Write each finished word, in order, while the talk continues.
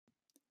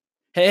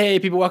Hey,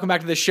 people, welcome back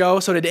to the show.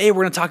 So today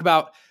we're going to talk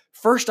about,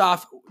 first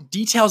off,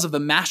 details of the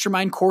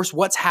mastermind course,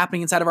 what's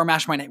happening inside of our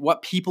mastermind,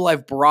 what people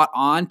I've brought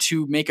on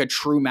to make a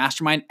true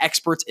mastermind,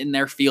 experts in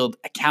their field,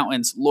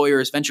 accountants,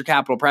 lawyers, venture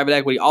capital, private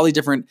equity, all these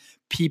different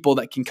people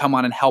that can come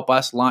on and help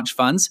us launch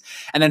funds.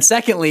 And then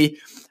secondly,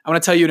 I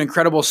want to tell you an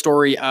incredible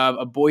story of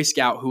a Boy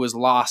Scout who was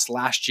lost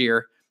last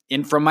year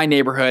from my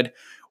neighborhood.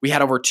 We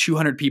had over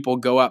 200 people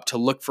go up to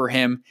look for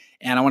him.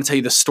 And I want to tell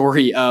you the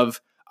story of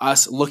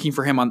us looking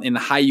for him in the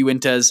high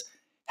Uintas,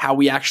 how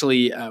we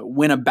actually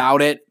went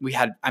about it. We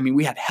had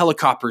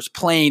helicopters,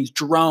 planes,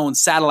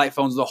 drones, satellite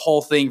phones, the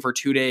whole thing for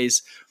 2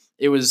 days.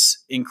 It was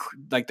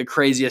like the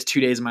craziest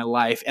 2 days of my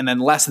life. And then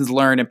lessons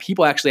learned and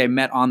people actually I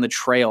met on the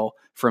trail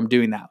from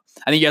doing that.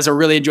 I think you guys will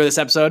really enjoy this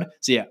episode.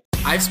 See ya.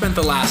 I've spent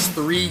the last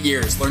 3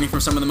 years learning from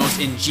some of the most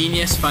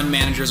ingenious fund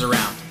managers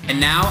around. And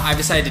now I've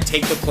decided to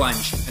take the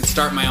plunge and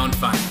start my own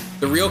fund.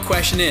 The real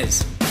question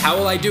is, how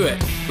will I do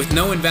it? With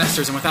no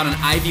investors and without an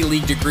Ivy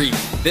League degree,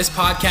 this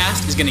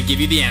podcast is going to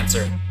give you the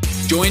answer.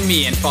 Join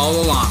me and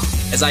follow along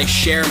as I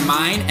share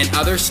mine and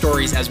other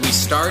stories as we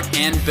start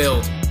and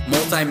build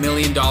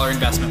multi-million-dollar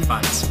investment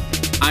funds.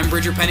 I'm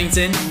Bridger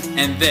Pennington,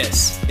 and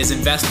this is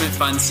Investment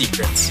Fund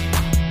Secrets.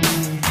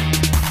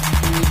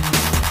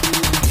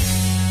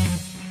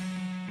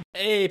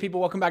 Hey people,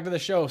 welcome back to the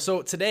show.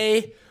 So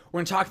today we're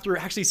going to talk through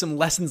actually some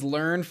lessons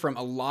learned from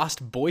a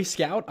lost Boy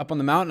Scout up on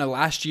the mountain.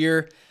 Last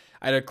year,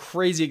 I had a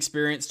crazy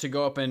experience to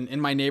go up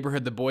in my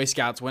neighborhood. The Boy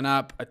Scouts went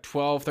up. A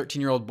 12,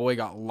 13-year-old boy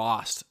got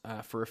lost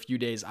for a few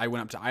days. I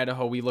went up to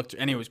Idaho. We looked,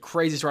 and it was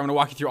crazy. So I'm going to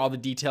walk you through all the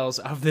details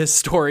of this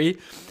story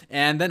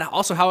and then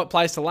also how it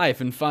applies to life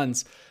and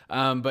funds.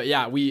 But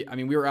yeah, we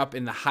were up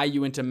in the high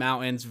Uinta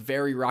Mountains,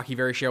 very rocky,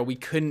 very shallow. We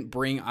couldn't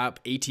bring up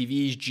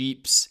ATVs,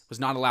 Jeeps, was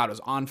not allowed. It was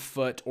on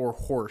foot or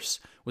horse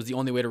was the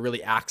only way to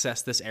really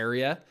access this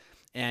area.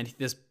 And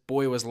this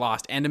boy was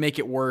lost. And to make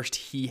it worse,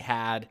 he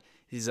has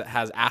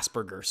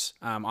Asperger's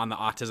on the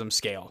autism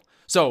scale.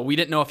 So we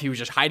didn't know if he was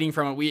just hiding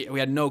from it. We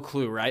had no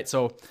clue, right?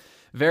 So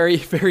very,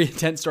 very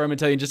intense story. I'm going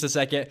to tell you in just a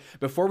second.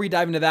 Before we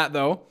dive into that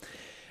though,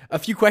 a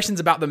few questions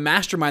about the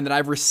mastermind that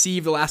I've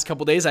received the last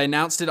couple of days. I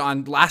announced it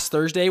on last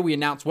Thursday. We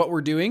announced what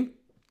we're doing.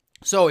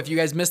 So if you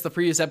guys missed the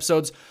previous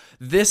episodes,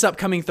 this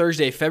upcoming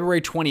Thursday,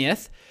 February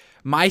 20th,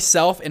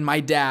 myself and my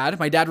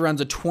dad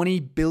runs a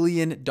 $20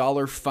 billion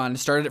fund,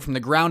 started it from the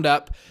ground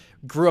up.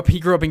 He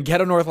grew up in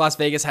ghetto North Las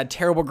Vegas, had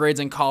terrible grades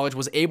in college,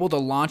 was able to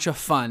launch a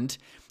fund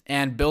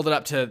and build it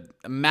up to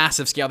a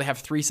massive scale. They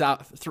have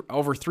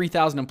over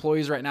 3,000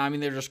 employees right now. I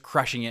mean, they're just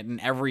crushing it in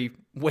every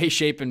way,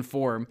 shape, and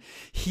form.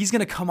 He's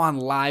going to come on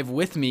live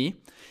with me,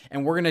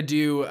 and we're going to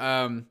do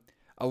a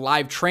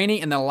live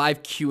training and then a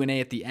live Q&A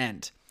at the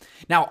end.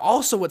 Now,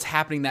 also what's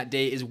happening that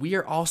day is we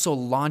are also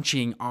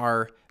launching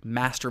our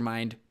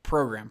mastermind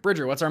program.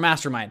 Bridger, what's our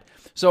mastermind?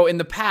 So in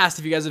the past,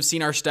 if you guys have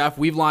seen our stuff,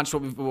 we've launched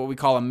what we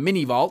call a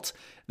mini vault.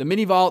 The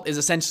mini vault is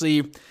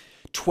essentially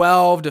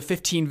 12 to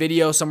 15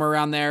 videos, somewhere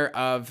around there,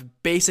 of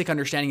basic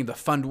understanding of the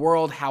fund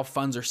world, how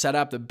funds are set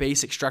up, the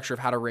basic structure of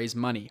how to raise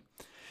money.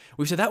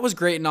 We said that was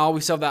great and all. We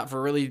sell that for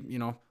a really,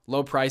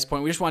 low price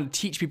point. We just wanted to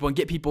teach people and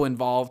get people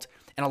involved.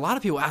 And a lot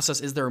of people asked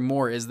us, is there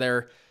more? Is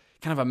there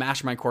kind of a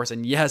mastermind course?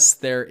 And yes,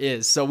 there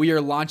is. So we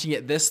are launching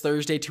it this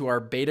Thursday to our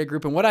beta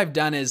group. And what I've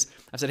done is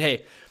I've said,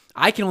 hey,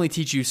 I can only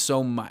teach you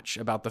so much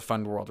about the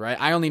fund world, right?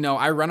 I only know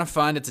I run a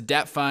fund. It's a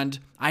debt fund.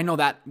 I know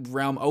that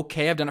realm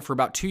okay. I've done it for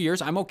about 2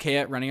 years. I'm okay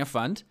at running a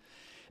fund.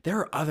 There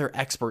are other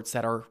experts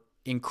that are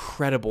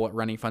incredible at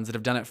running funds that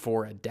have done it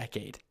for a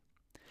decade.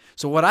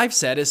 So what I've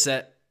said is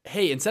that,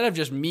 hey, instead of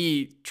just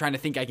me trying to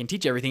think I can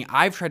teach everything,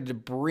 I've tried to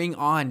bring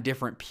on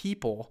different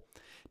people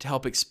to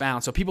help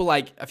expound. So people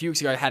like a few weeks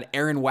ago, I had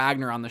Aaron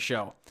Wagner on the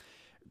show.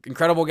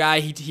 Incredible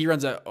guy. He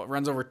runs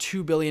over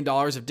 $2 billion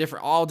of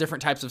all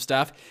different types of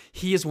stuff.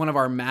 He is one of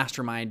our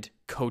mastermind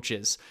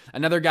coaches.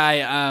 Another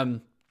guy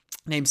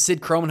named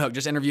Sid Cromanhook,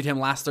 just interviewed him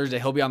last Thursday.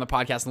 He'll be on the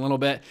podcast in a little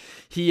bit.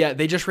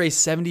 They just raised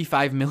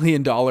 $75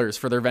 million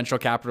for their venture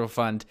capital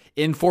fund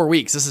in 4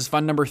 weeks. This is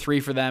fund number 3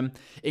 for them.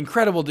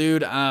 Incredible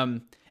dude.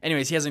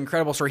 Anyways, he has an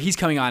incredible story. He's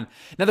coming on.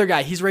 Another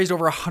guy, he's raised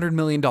over $100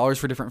 million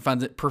for different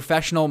funds.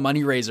 Professional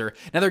money raiser.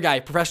 Another guy,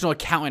 professional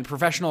accountant,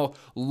 professional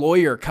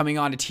lawyer coming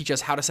on to teach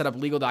us how to set up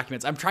legal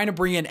documents. I'm trying to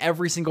bring in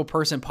every single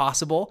person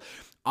possible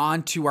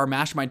onto our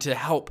mastermind to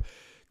help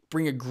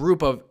bring a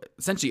group of,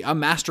 essentially a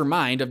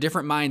mastermind of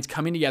different minds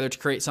coming together to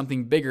create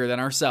something bigger than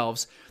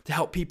ourselves to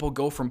help people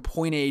go from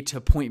point A to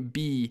point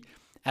B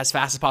as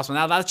fast as possible.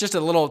 Now that's just a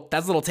little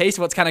taste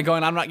of what's kind of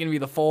going on. I'm not going to be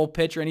the full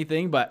pitch or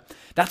anything, but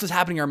that's what's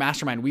happening in our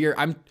mastermind.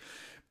 I'm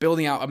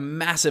building out a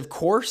massive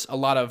course, a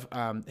lot of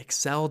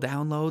Excel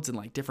downloads and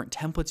like different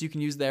templates you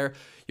can use there.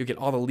 You'll get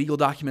all the legal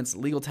documents,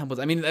 legal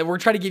templates. I mean, we're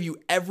trying to give you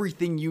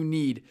everything you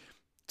need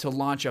to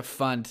launch a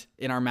fund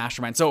in our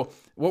mastermind. So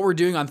what we're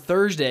doing on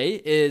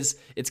Thursday is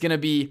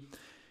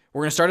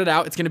we're going to start it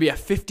out. It's going to be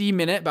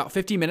about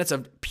 50 minutes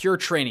of pure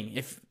training.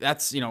 If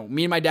that's,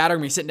 me and my dad are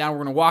going to be sitting down.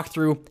 We're going to walk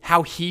through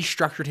how he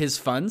structured his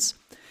funds.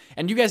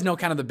 And you guys know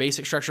kind of the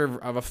basic structure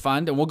of a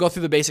fund, and we'll go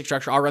through the basic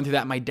structure. I'll run through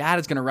that. My dad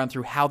is going to run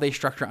through how they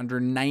structure under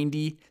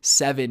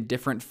 97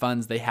 different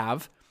funds they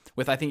have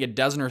with, I think, a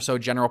dozen or so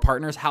general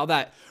partners, how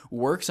that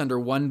works under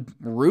one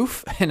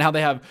roof and how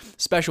they have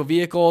special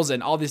vehicles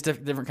and all these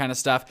different kind of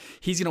stuff.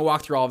 He's going to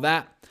walk through all of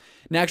that.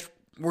 Next,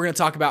 we're going to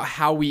talk about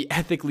how we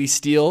ethically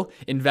steal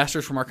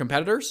investors from our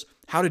competitors,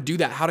 how to do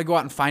that, how to go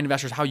out and find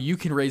investors, how you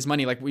can raise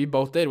money like we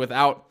both did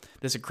without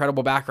this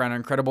incredible background, an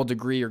incredible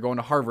degree, or going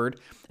to Harvard.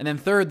 And then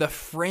third, the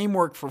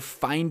framework for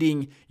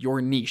finding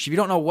your niche. If you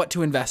don't know what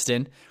to invest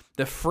in,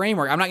 the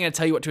framework, I'm not going to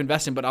tell you what to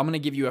invest in, but I'm going to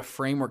give you a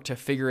framework to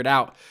figure it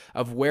out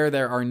of where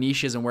there are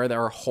niches and where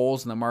there are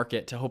holes in the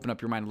market to open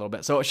up your mind a little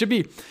bit. So it should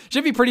be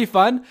pretty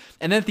fun.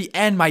 And then at the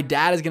end, my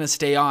dad is going to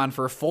stay on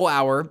for a full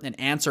hour and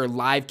answer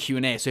live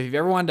Q&A. So if you've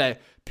ever wanted to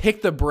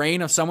pick the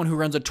brain of someone who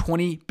runs a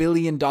 $20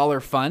 billion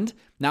fund,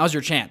 now's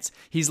your chance.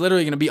 He's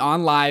literally going to be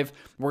on live.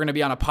 We're going to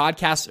be on a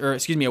podcast, or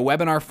excuse me, a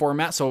webinar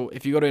format. So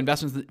if you go to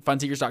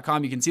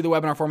investmentsfundseekers.com, you can see the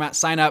webinar format,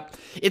 sign up.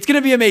 It's going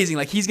to be amazing.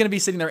 Like, he's going to be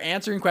sitting there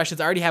answering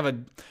questions. I already have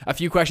a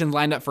few questions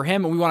lined up for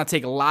him, and we want to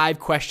take live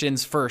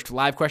questions first.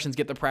 Live questions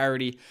get the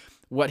priority,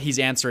 what he's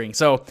answering.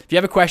 So if you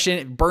have a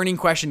question, burning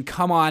question,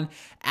 come on,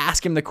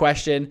 ask him the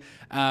question.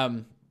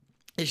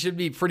 It should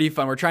be pretty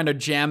fun. We're trying to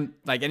jam,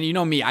 and you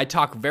know me, I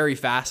talk very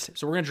fast.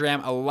 So we're going to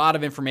jam a lot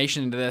of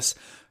information into this.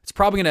 It's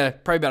probably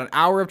about an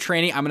hour of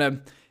training. I'm going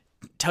to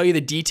tell you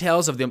the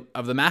details of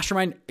the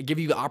mastermind, give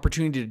you the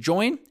opportunity to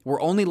join.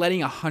 We're only letting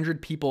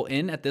 100 people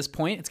in at this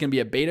point. It's going to be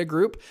a beta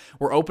group.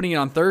 We're opening it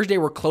on Thursday.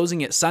 We're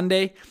closing it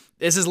Sunday.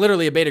 This is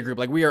literally a beta group.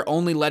 Like, we are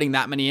only letting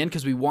that many in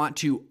because we want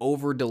to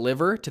over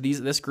deliver to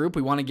this group.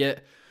 We want to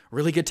get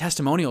really good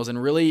testimonials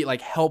and really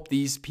help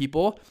these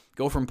people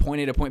go from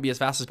point A to point B as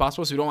fast as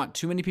possible. So we don't want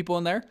too many people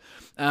in there.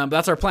 But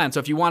that's our plan. So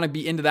if you want to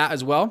be into that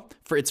as well,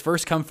 it's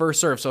first come,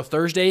 first serve. So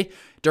Thursday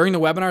during the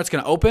webinar, it's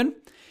going to open,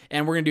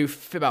 and we're going to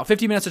do about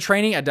 50 minutes of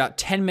training. At about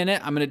 10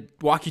 minutes, I'm going to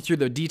walk you through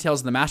the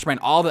details of the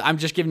mastermind. I'm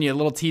just giving you a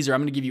little teaser.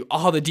 I'm going to give you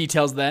all the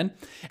details then.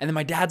 And then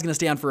my dad's going to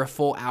stay on for a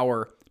full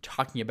hour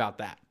talking about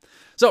that.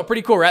 So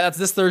pretty cool, right? That's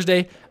this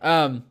Thursday.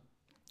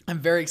 I'm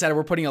very excited.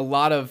 We're putting a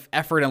lot of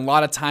effort and a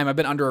lot of time. I've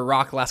been under a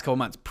rock the last couple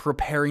months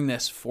preparing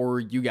this for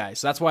you guys.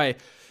 So that's why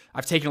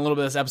I've taken a little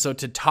bit of this episode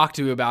to talk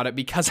to you about it,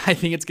 because I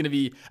think it's going to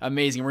be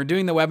amazing. We're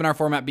doing the webinar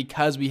format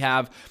because we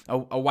have a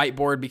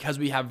whiteboard, because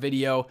we have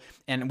video,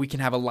 and we can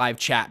have a live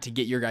chat to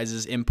get your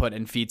guys' input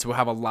and feed. So we'll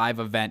have a live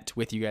event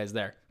with you guys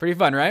there. Pretty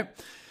fun, right?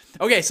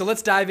 Okay, so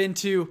let's dive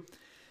into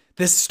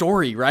this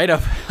story, right?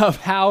 Of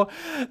how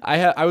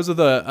I was with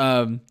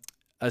a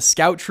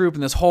scout troop,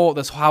 and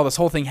how this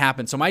whole thing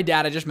happened. So my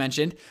dad, I just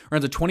mentioned,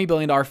 runs a $20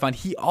 billion fund.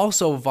 He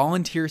also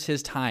volunteers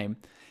his time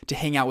to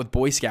hang out with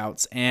Boy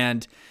Scouts.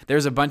 And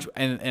there's a bunch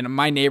in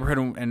my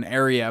neighborhood and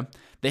area.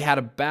 They had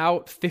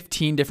about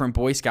 15 different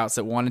Boy Scouts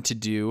that wanted to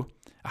do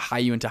a high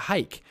Uinta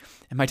hike.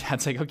 And my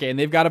dad's like, okay. And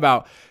they've got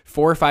about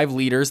 4 or 5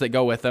 leaders that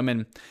go with them.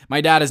 And my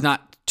dad is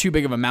not too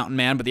big of a mountain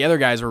man, but the other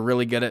guys were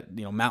really good at,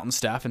 mountain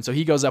stuff. And so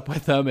he goes up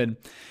with them, and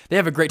they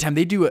have a great time.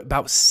 They do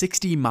about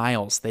 60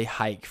 miles they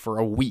hike for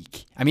a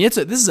week. I mean, this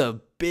is a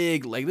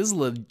big, this is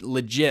a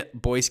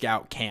legit Boy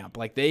Scout camp.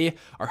 They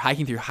are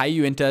hiking through high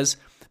Uintas.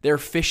 They're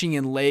fishing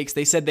in lakes.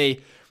 They said they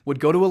would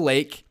go to a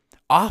lake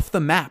off the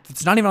map.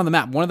 It's not even on the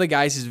map. One of the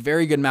guys is a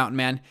very good mountain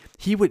man.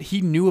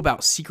 He knew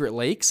about secret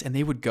lakes, and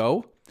they would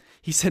go.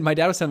 He said, my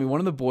dad was telling me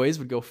one of the boys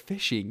would go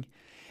fishing,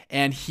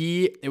 and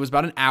it was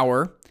about an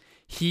hour.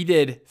 He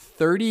did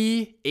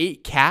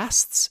 38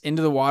 casts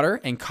into the water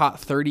and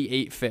caught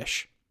 38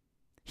 fish.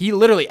 He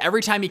literally,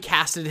 every time he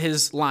casted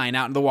his line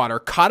out in the water,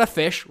 caught a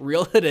fish,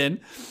 reeled it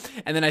in,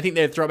 and then I think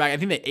they'd throw it back. I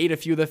think they ate a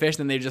few of the fish,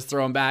 then they'd just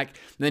throw them back,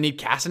 and then he'd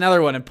cast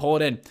another one and pull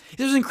it in.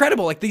 It was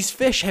incredible. These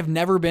fish have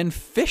never been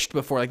fished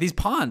before, these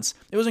ponds.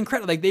 It was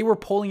incredible. They were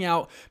pulling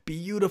out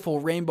beautiful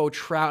rainbow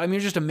trout. I mean, it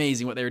was just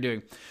amazing what they were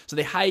doing. So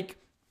they hike.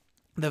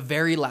 The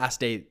very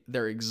last day,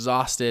 they're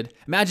exhausted.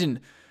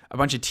 Imagine a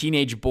bunch of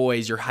teenage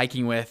boys you're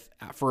hiking with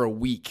for a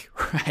week,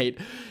 right?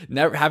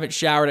 Never haven't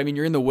showered. I mean,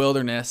 you're in the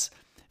wilderness.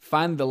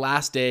 Finally, the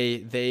last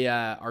day, they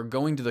are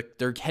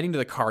they're heading to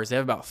the cars. They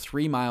have about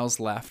 3 miles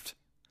left,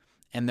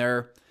 and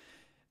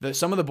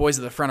some of the boys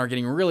at the front are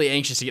getting really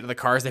anxious to get to the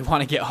cars. They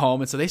want to get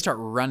home, and so they start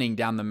running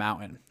down the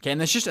mountain. Okay,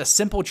 and it's just a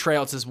simple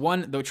trail. It's just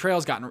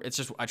it's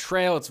just a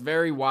trail. It's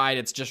very wide.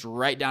 It's just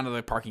right down to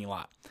the parking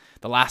lot.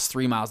 The last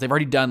 3 miles, they've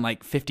already done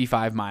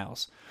 55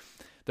 miles.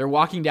 They're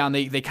walking down.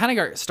 They kind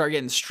of start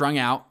getting strung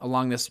out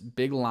along this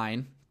big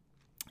line,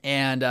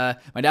 and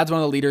my dad's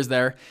one of the leaders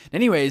there.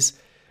 Anyways,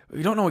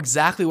 we don't know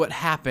exactly what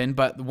happened,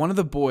 but one of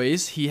the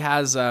boys, he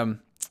has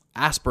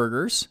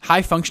Asperger's,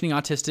 high functioning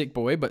autistic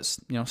boy, but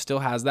still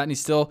has that, and he's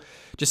still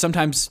just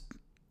sometimes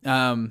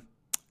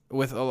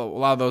with a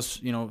lot of those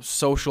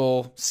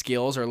social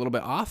skills are a little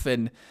bit off,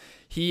 and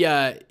he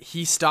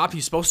stopped.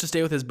 He's supposed to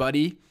stay with his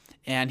buddy,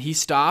 and he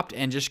stopped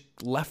and just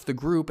left the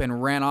group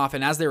and ran off.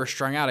 And as they were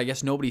strung out, I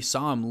guess nobody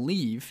saw him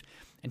leave,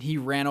 and he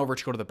ran over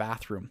to go to the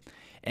bathroom.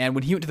 And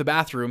when he went to the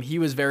bathroom, he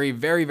was very,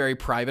 very, very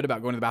private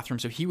about going to the bathroom.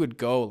 So he would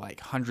go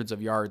hundreds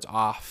of yards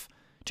off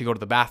to go to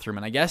the bathroom.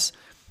 And I guess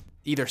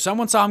either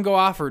someone saw him go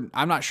off, or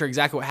I'm not sure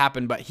exactly what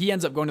happened, but he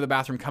ends up going to the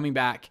bathroom, coming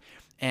back,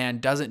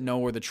 and doesn't know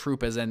where the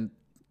troop is, and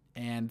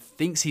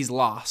thinks he's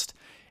lost.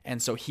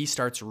 And so he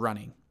starts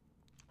running.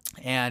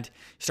 And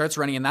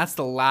that's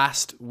the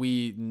last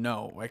we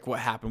know, like what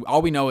happened.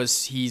 All we know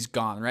is he's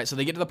gone, right? So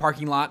they get to the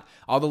parking lot.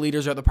 All the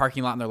leaders are at the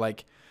parking lot, and they're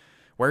like,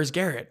 "Where's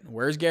Garrett?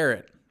 Where's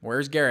Garrett?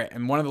 Where's Garrett?"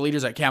 And one of the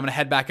leaders like, "Okay, I'm going to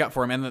head back up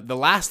for him." And the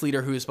last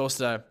leader, who is supposed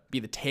to be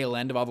the tail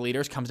end of all the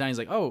leaders, comes down. He's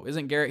like, "Oh,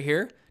 isn't Garrett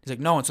here?" He's like,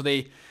 "No." And so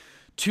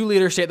two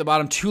leaders stay at the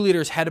bottom. Two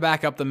leaders head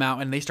back up the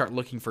mountain, and they start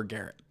looking for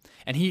Garrett.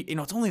 And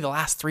it's only the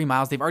last 3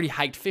 miles. They've already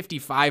hiked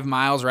 55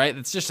 miles, right?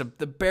 It's just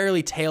the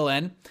barely tail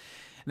end.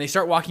 And they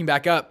start walking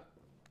back up,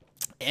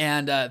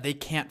 and they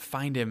can't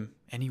find him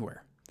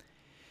anywhere.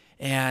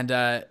 And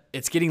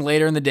it's getting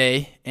later in the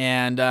day,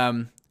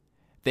 and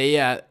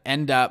they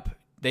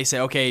they say,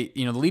 "Okay,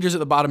 the leaders at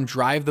the bottom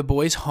drive the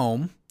boys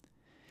home,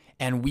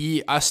 and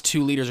us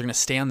two leaders are going to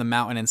stay on the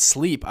mountain and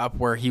sleep up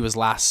where he was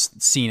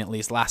last seen, at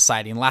least last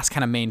sighting, last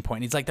kind of main point."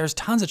 And he's like, "There's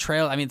tons of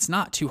trail. I mean, it's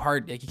not too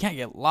hard. Like, you can't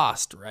get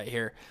lost right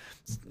here.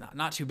 It's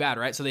not too bad,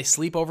 right?" So they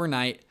sleep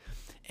overnight,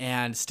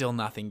 and still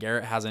nothing.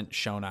 Garrett hasn't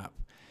shown up.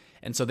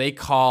 And so they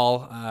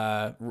call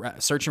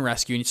search and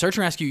rescue. And search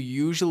and rescue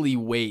usually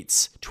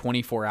waits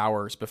 24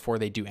 hours before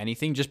they do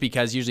anything, just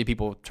because usually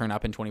people turn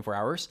up in 24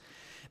 hours.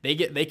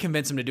 They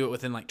convince them to do it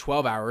within like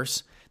 12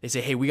 hours. They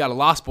say, "Hey, we got a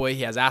lost boy.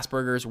 He has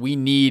Asperger's. We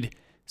need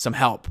some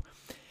help."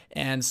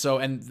 And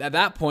at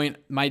that point,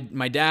 my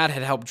dad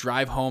had helped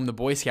drive home the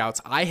Boy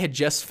Scouts. I had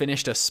just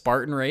finished a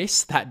Spartan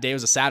race. That day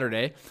was a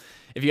Saturday.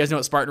 If you guys know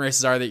what Spartan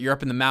races are, that you're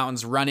up in the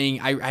mountains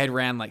running. I had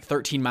ran like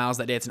 13 miles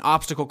that day. It's an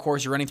obstacle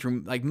course. You're running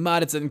through like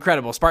mud. It's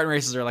incredible. Spartan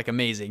races are like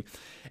amazing.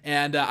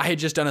 And I had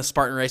just done a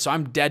Spartan race, so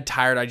I'm dead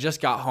tired. I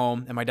just got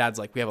home, and my dad's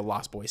like, "We have a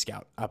lost Boy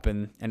Scout up,"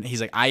 and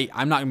he's like,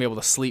 I'm not gonna be able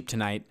to sleep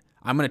tonight.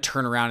 I'm gonna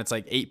turn around. It's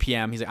like 8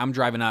 p.m. He's like, "I'm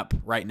driving up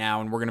right now,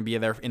 and we're gonna be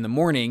there in the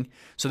morning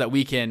so that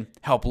we can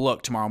help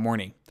look tomorrow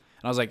morning."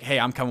 And I was like, "Hey,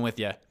 I'm coming with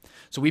you."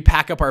 So we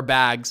pack up our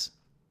bags,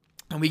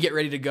 and we get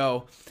ready to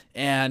go.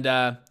 And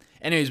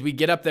anyways, we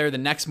get up there the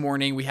next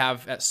morning. We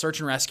have at search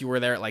and rescue. We're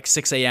there at like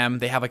 6 a.m.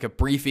 They have like a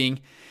briefing.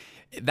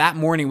 That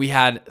morning we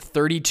had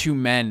 32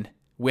 men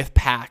with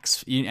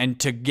packs, and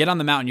to get on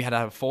the mountain, you had to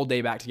have a full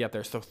day back to get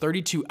there. So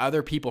 32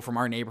 other people from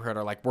our neighborhood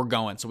are like, "We're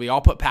going." So we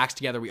all put packs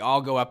together. We all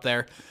go up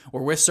there.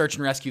 We're with search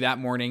and rescue that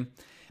morning.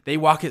 They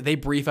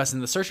brief us,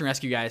 and the search and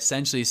rescue guy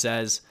essentially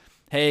says,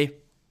 "Hey,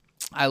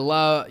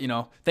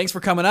 thanks for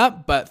coming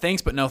up, but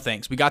thanks, but no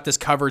thanks. We got this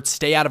covered.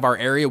 Stay out of our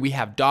area. We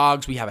have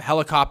dogs. We have a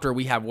helicopter.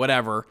 We have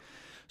whatever.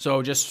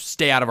 So just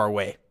stay out of our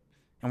way."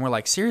 And we're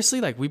like,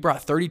 "Seriously? Like, we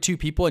brought 32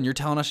 people, and you're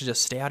telling us to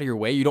just stay out of your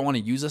way? You don't want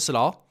to use us at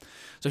all?"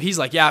 So he's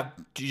like, "Yeah,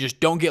 you just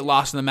don't get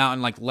lost in the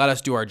mountain. Like, let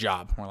us do our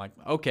job." And we're like,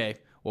 "Okay,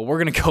 well,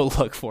 we're going to go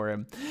look for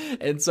him."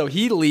 And so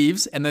he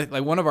leaves, and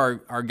one of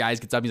our guys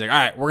gets up. He's like, "All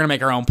right, we're going to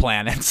make our own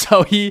plan." And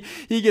so he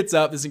gets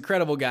up, this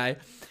incredible guy,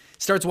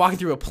 starts walking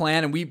through a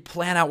plan, and we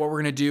plan out what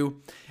we're going to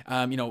do,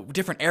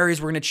 different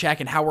areas we're going to check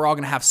and how we're all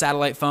going to have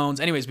satellite phones.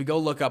 Anyways, we go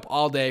look up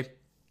all day,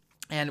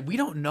 and we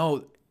don't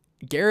know.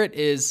 Garrett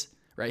is,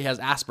 right, he has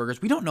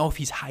Asperger's. We don't know if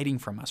he's hiding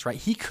from us, right?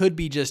 He could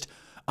be just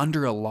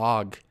under a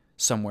log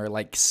somewhere,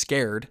 like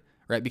scared,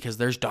 right? Because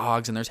there's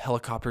dogs and there's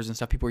helicopters and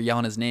stuff. People are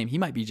yelling his name. He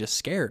might be just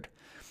scared.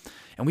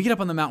 And we get up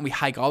on the mountain. We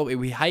hike all the way.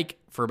 We hike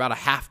for about a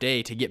half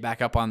day to get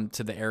back up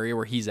onto the area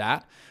where he's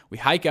at. We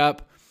hike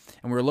up,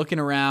 and we're looking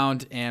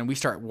around, and we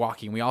start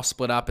walking. We all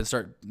split up and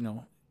start,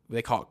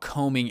 they call it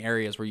combing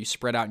areas, where you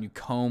spread out and you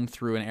comb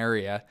through an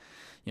area,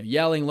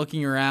 yelling,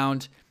 looking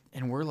around.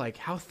 And we're like,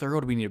 how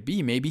thorough do we need to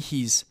be? Maybe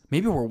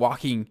we're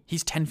walking,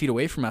 he's 10 feet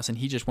away from us, and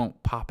he just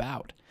won't pop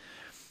out.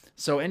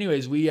 So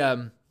anyways, we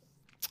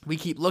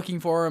keep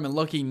looking for him and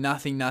looking,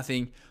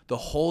 nothing. The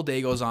whole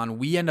day goes on.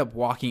 We end up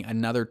walking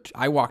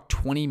I walked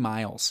 20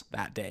 miles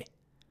that day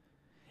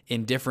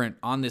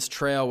on this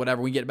trail,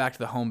 whatever. We get back to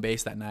the home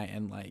base that night,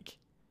 and like,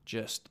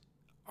 just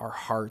our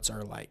hearts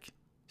are like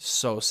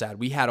so sad.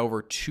 We had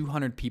over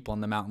 200 people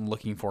on the mountain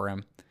looking for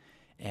him,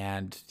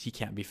 and he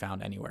can't be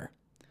found anywhere.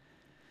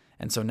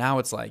 And so now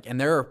it's like, and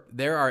there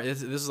are,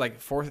 this is like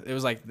it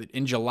was like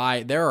in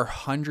July, there are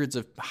hundreds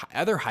of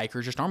other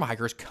hikers, just normal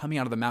hikers, coming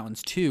out of the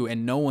mountains too,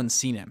 and no one's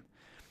seen him.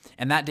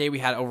 And that day we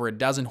had over a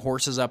dozen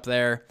horses up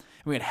there.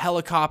 We had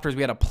helicopters,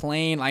 we had a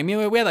plane. I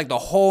mean, we had like the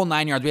whole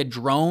 9 yards. We had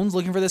drones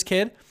looking for this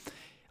kid,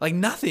 like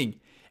nothing.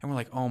 And we're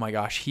like, oh my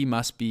gosh, he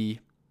must be.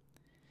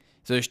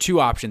 So there's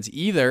two options.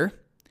 Either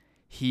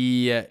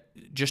he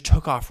just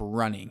took off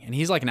running, and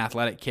he's like an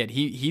athletic kid.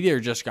 He either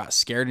just got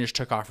scared and just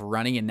took off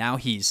running, and now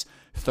he's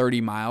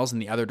 30 miles in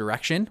the other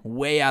direction,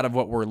 way out of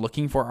what we're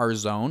looking for, our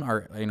zone,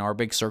 our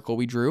big circle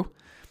we drew,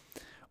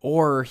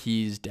 or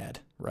he's dead,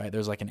 right?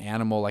 There's like an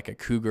animal, like a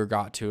cougar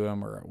got to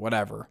him or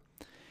whatever.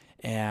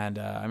 And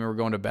I remember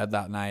going to bed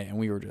that night, and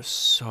we were just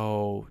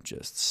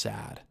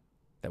sad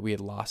that we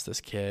had lost this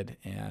kid,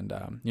 and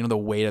the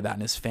weight of that,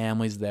 and his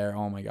family's there.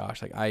 Oh my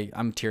gosh, like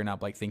I'm tearing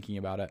up like thinking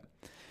about it.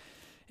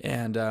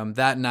 And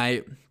that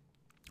night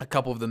a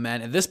couple of the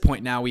men. At this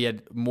point now, we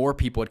had more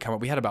people had come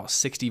up. We had about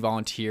 60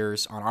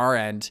 volunteers on our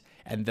end,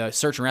 and the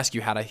search and rescue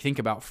had, I think,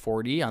 about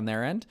 40 on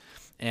their end.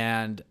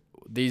 And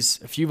a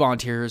few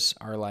volunteers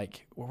are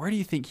like, well, where do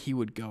you think he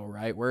would go,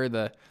 right? Where are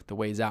the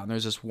ways out? And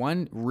there's this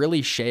one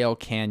really shale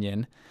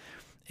canyon,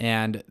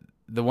 and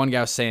the one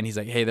guy was saying, he's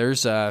like, hey,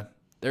 there's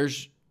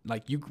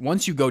like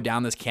once you go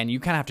down this canyon, you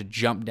kind of have to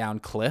jump down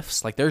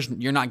cliffs. Like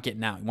you're not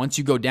getting out. Once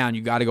you go down,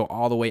 you got to go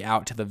all the way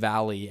out to the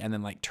valley and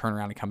then like turn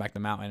around and come back the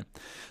mountain.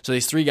 So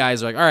these 3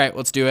 guys are like, all right,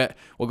 let's do it.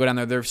 We'll go down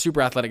there. They're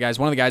super athletic guys.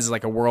 One of the guys is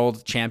like a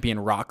world champion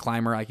rock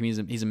climber. Like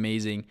he's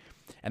amazing.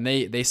 And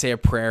they say a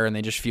prayer and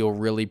they just feel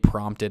really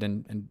prompted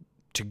and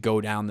to go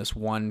down this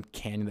one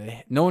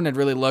canyon. No one had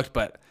really looked,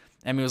 but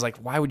Emmy was like,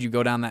 why would you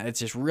go down that? It's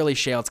just really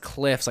shale. It's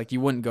cliffs. Like you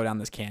wouldn't go down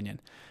this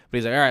canyon. But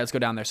he's like, all right, let's go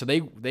down there. So they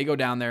go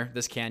down there,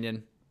 this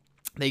canyon.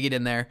 They get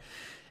in there,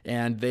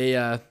 and they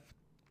are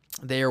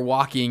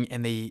walking,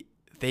 and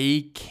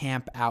they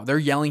camp out. They're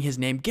yelling his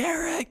name,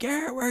 Garrett,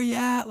 where you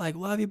at? Like,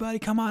 love you, buddy.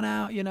 Come on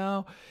out, you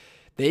know.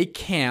 They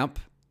camp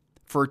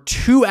for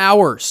 2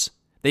 hours.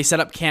 They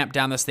set up camp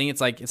down this thing. It's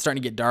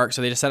starting to get dark,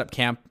 so they just set up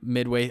camp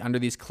midway under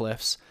these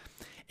cliffs,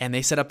 and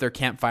they set up their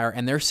campfire,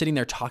 and they're sitting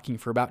there talking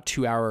for about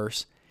 2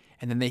 hours,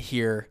 and then they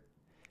hear,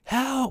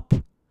 help,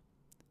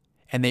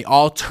 and they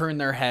all turn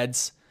their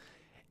heads.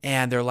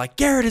 And they're like,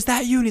 Garrett, is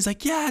that you? And he's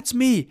like, yeah, it's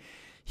me.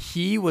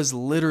 He was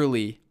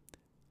literally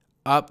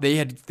up. They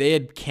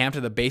had camped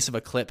at the base of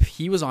a cliff.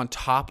 He was on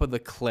top of the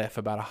cliff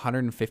about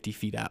 150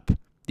 feet up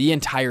the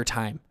entire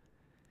time.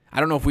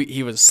 I don't know if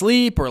he was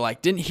asleep or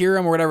like didn't hear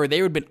him or whatever.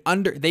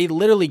 They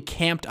literally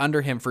camped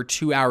under him for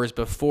 2 hours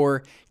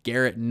before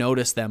Garrett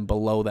noticed them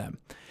below them.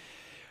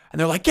 And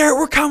they're like, Garrett,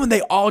 we're coming.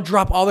 They all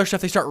drop all their stuff.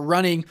 They start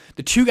running.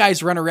 The 2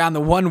 guys run around. The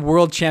one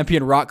world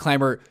champion rock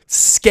climber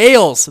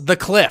scales the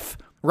cliff.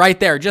 Right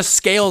there, just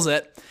scales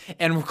it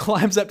and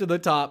climbs up to the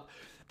top.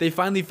 They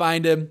finally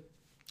find him.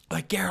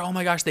 Like, Garrett, oh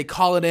my gosh, they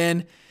call it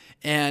in.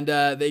 And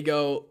they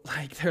go,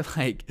 like, they're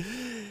like,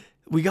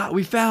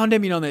 we found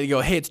him, you know, and they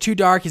go, hey, it's too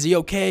dark. Is he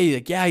okay? He's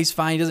like, yeah, he's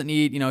fine. He doesn't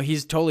need, you know,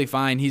 he's totally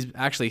fine. He's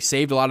actually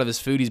saved a lot of his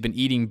food. He's been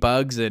eating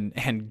bugs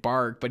and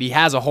bark, but he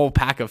has a whole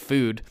pack of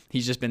food.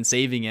 He's just been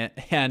saving it.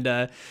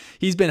 And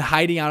he's been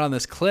hiding out on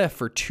this cliff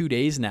for 2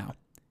 days now.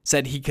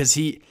 Said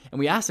and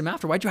we asked him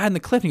after, why'd you hide in the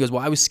cliff? And he goes,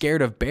 well, I was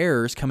scared of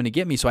bears coming to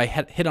get me, so I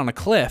hid on a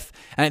cliff.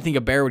 I didn't think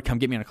a bear would come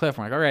get me on a cliff.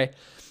 I'm like, all right.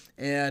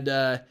 And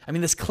I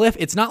mean, this cliff,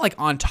 it's not like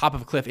on top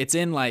of a cliff. It's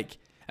in like,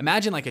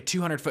 imagine like a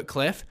 200-foot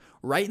cliff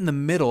right in the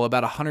middle,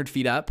 about 100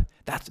 feet up.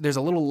 There's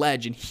a little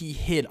ledge, and he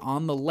hid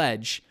on the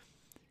ledge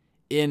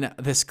in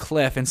this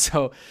cliff. And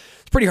so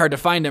it's pretty hard to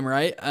find him,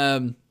 right?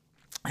 And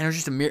it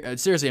was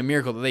just seriously a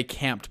miracle that they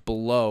camped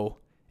below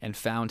and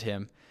found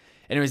him.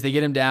 Anyways, they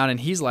get him down, and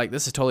he's like,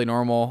 this is totally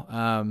normal.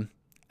 And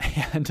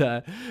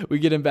we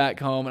get him back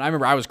home. And I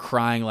remember I was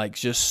crying, like,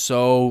 just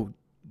so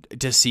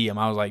to see him.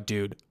 I was like,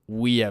 dude,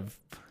 we have,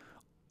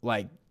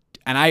 like,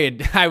 and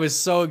I was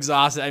so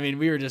exhausted. I mean,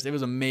 it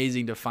was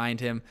amazing to find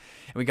him.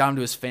 And we got him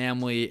to his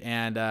family,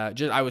 and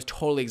I was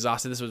totally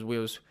exhausted. We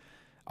was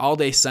all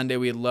day Sunday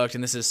we had looked,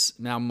 and this is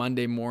now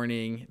Monday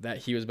morning that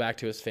he was back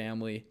to his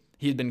family.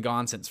 He had been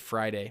gone since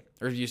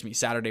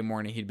Saturday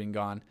morning he'd been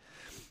gone.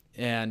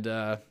 And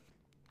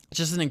it's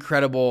just an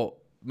incredible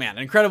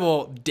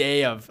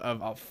day of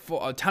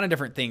a ton of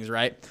different things,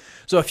 right?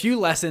 So a few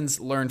lessons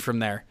learned from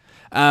there.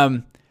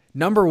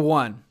 Number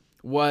one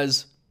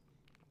was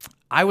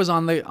I was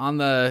on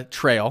the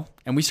trail,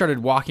 and we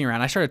started walking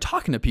around. I started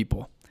talking to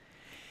people.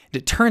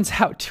 It turns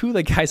out 2 of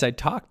the guys I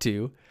talked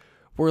to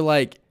were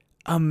like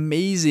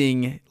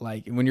amazing.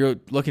 Like when you're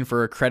looking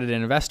for accredited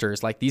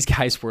investors, like these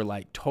guys were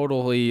like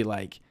totally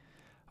like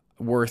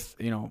worth,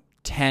 you know,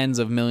 tens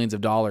of millions of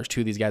dollars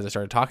to these guys I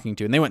started talking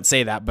to. And they wouldn't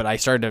say that, but I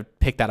started to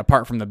pick that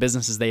apart from the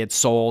businesses they had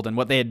sold and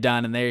what they had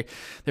done. And they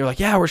were like,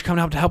 yeah, we're just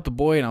coming out to help the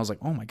boy. And I was like,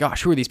 oh my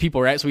gosh, who are these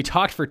people, right? So we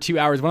talked for 2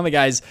 hours. One of the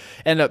guys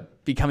ended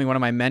up becoming one of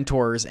my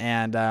mentors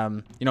and,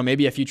 you know,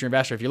 maybe a future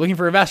investor. If you're looking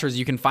for investors,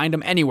 you can find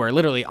them anywhere,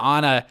 literally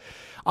on a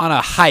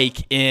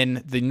hike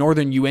in the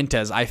northern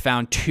Uintas. I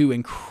found 2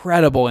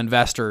 incredible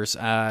investors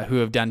who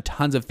have done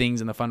tons of things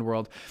in the fund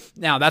world.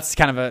 Now that's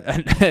kind of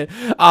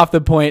a off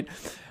the point,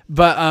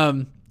 but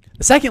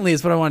secondly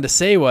is what I wanted to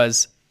say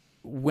was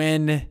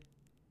when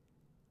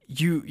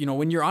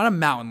when you're on a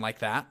mountain like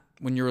that,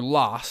 when you're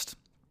lost,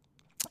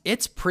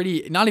 it's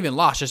pretty, not even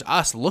lost, just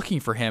us looking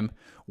for him.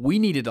 We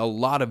needed a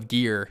lot of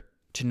gear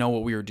to know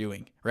what we were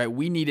doing, right?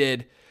 We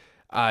needed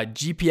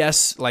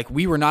GPS, like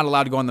we were not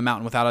allowed to go on the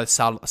mountain without a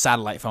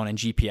satellite phone and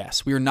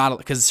GPS. We were not,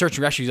 because search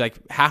and rescue, like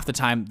half the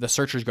time the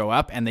searchers go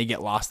up and they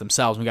get lost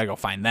themselves. We got to go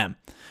find them,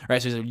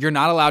 right? So you're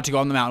not allowed to go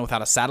on the mountain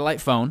without a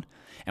satellite phone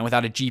and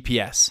without a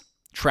GPS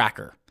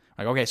tracker.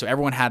 Like, okay, so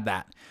everyone had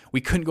that.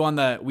 We couldn't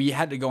go we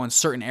had to go in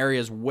certain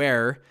areas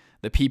where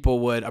the people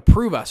would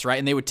approve us, right?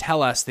 And they would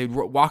tell us, they'd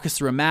walk us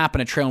through a map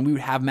and a trail, and we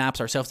would have maps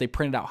ourselves. They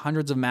printed out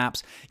hundreds of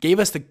maps, gave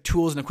us the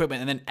tools and equipment,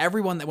 and then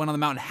everyone that went on the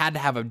mountain had to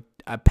have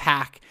a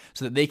pack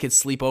so that they could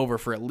sleep over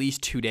for at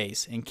least 2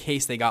 days in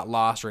case they got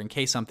lost or in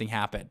case something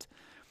happened.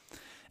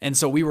 And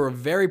so we were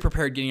very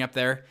prepared getting up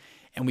there,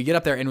 and we get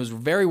up there and it was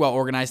very well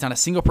organized. Not a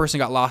single person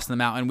got lost in the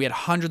mountain. We had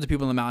hundreds of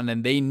people in the mountain,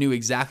 and they knew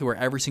exactly where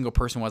every single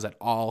person was at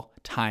all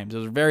times. It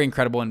was very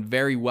incredible and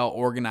very well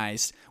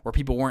organized, where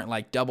people weren't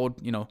like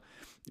doubled,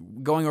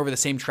 going over the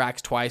same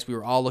tracks twice. We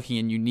were all looking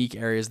in unique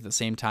areas at the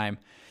same time.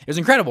 It was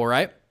incredible,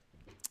 right?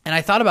 And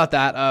I thought about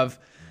that of,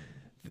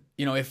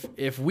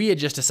 if we had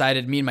just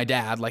decided, me and my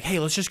dad, like, hey,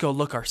 let's just go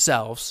look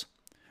ourselves,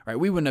 right?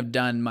 We wouldn't have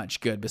done much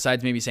good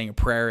besides maybe saying a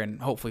prayer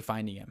and hopefully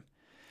finding him.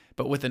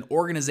 But with an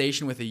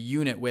organization, with a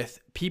unit, with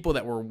people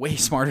that were way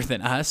smarter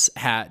than us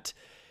had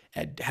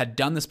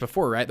done this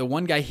before, right? The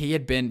one guy, he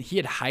had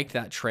hiked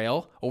that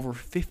trail over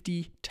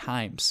 50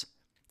 times.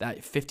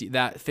 That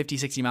 50,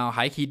 60 mile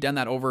hike, he'd done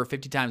that over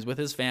 50 times with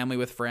his family,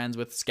 with friends,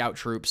 with scout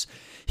troops.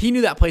 He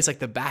knew that place like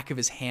the back of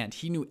his hand.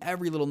 He knew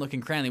every little nook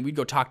and cranny. We'd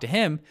go talk to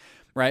him,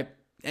 right?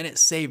 And it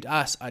saved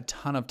us a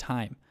ton of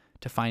time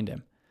to find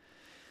him.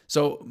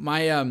 So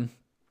my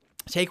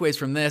takeaways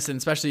from this, and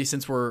especially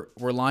since we're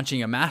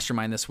launching a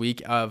mastermind this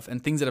week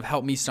and things that have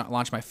helped me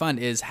launch my fund,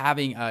 is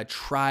having a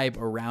tribe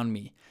around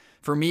me.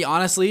 For me,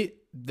 honestly,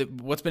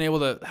 what's been able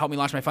to help me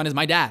launch my fund is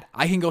my dad.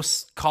 I can go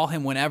call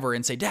him whenever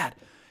and say, Dad,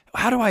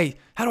 how do I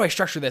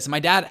structure this? And my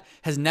dad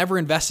has never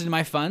invested in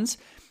my funds,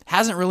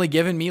 hasn't really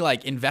given me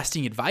like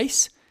investing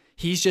advice.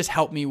 He's just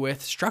helped me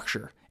with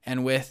structure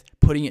and with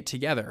putting it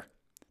together.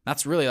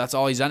 That's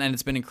all he's done, and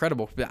it's been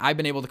incredible. I've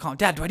been able to call him,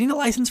 Dad, do I need a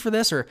license for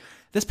this? Or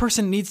this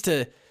person needs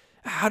to,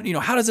 how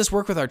does this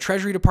work with our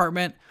treasury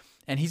department?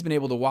 And he's been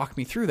able to walk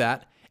me through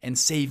that and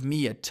save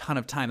me a ton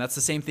of time. That's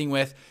the same thing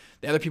with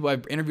the other people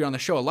I've interviewed on the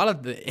show. A lot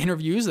of the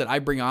interviews that I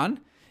bring on,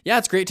 yeah,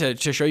 it's great to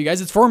show you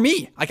guys. It's for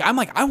me. I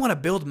want to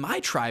build my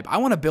tribe. I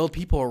want to build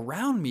people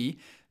around me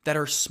that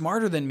are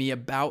smarter than me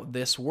about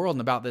this world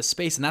and about this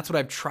space. And that's what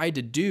I've tried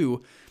to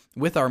do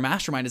with our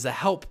mastermind, is to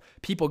help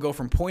people go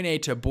from point A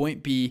to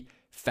point B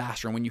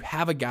faster. And when you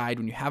have a guide,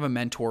 when you have a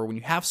mentor, when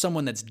you have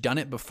someone that's done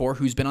it before,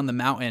 who's been on the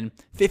mountain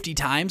 50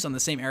 times on the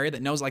same area,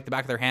 that knows like the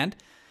back of their hand,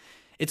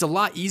 it's a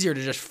lot easier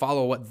to just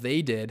follow what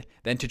they did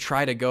than to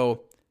try to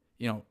go,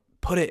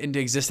 put it into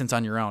existence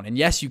on your own. And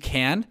yes, you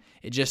can.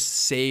 It just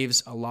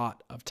saves a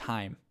lot of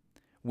time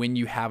when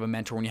you have a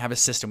mentor, when you have a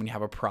system, when you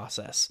have a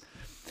process.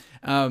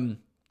 Third,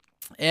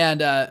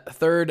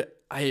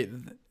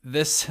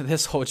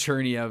 this whole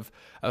journey of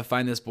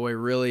Find This Boy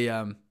really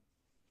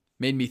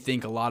made me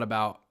think a lot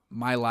about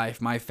my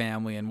life, my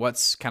family, and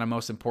what's kind of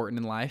most important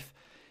in life.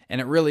 And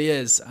it really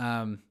is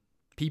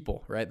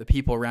people, right? The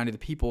people around you,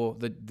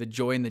 the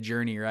joy in the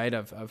journey, right?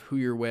 Of who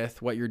you're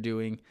with, what you're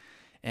doing,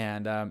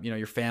 and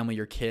your family,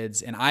 your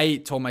kids. And I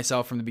told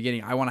myself from the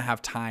beginning, I want to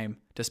have time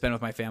to spend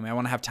with my family. I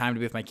want to have time to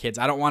be with my kids.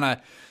 I don't want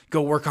to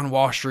go work on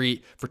Wall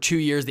Street for 2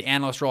 years, the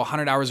analyst role,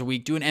 100 hours a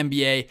week, do an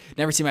MBA,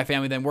 never see my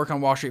family, then work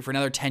on Wall Street for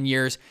another 10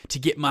 years to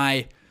get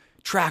my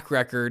track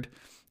record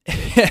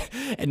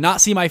and not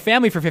see my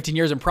family for 15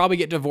 years and probably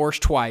get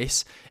divorced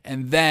twice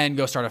and then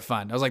go start a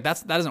fund. I was like,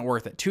 that isn't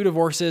worth it. 2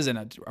 divorces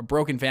and a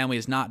broken family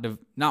is not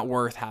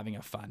worth having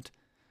a fund,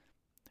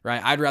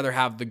 right? I'd rather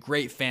have the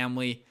great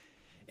family.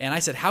 And I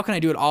said, how can I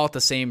do it all at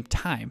the same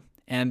time?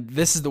 And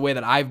this is the way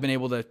that I've been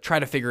able to try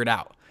to figure it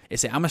out.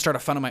 Is say, I'm going to start a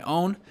fund on my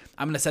own.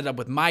 I'm going to set it up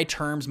with my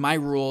terms, my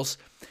rules.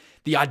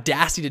 The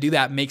audacity to do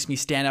that makes me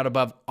stand out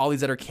above all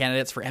these other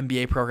candidates for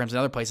MBA programs and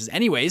other places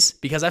anyways,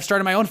 because I've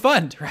started my own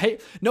fund,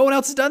 right? No one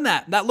else has done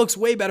that. That looks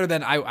way better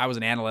than I was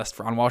an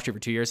analyst on Wall Street for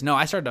 2 years. No,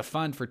 I started a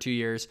fund for 2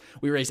 years.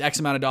 We raised X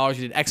amount of dollars.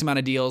 We did X amount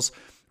of deals,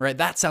 right?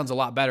 That sounds a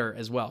lot better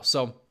as well.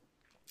 So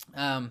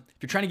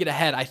if you're trying to get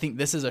ahead, I think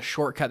this is a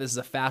shortcut. This is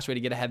a fast way to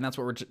get ahead, and that's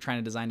what we're trying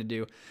to design to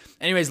do.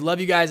 Anyways, love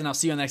you guys, and I'll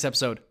see you on the next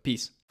episode.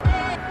 Peace.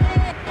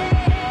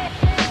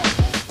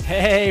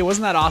 Hey,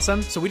 wasn't that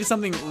awesome? So we did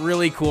something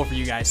really cool for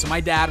you guys. So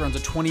my dad runs a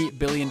 $20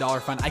 billion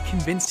fund. I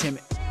convinced him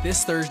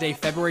this Thursday,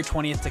 February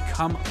 20th, to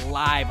come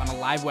live on a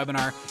live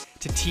webinar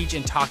to teach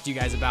and talk to you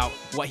guys about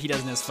what he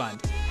does in his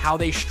fund, how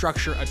they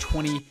structure a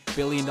 $20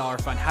 billion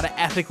fund, how to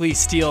ethically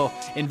steal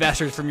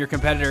investors from your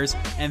competitors,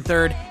 and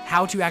third,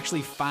 how to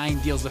actually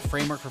find deals, the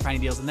framework for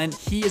finding deals. And then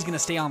he is going to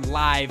stay on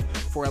live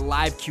for a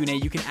live Q&A.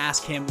 You can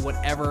ask him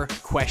whatever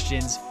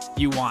questions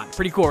you want.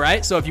 Pretty cool,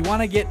 right? So if you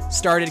want to get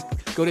started,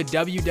 go to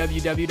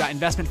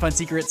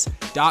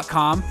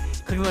www.investmentfundsecrets.com,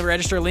 click on the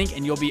register link,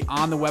 and you'll be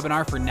on the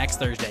webinar for next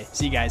Thursday.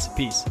 See you guys.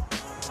 Peace.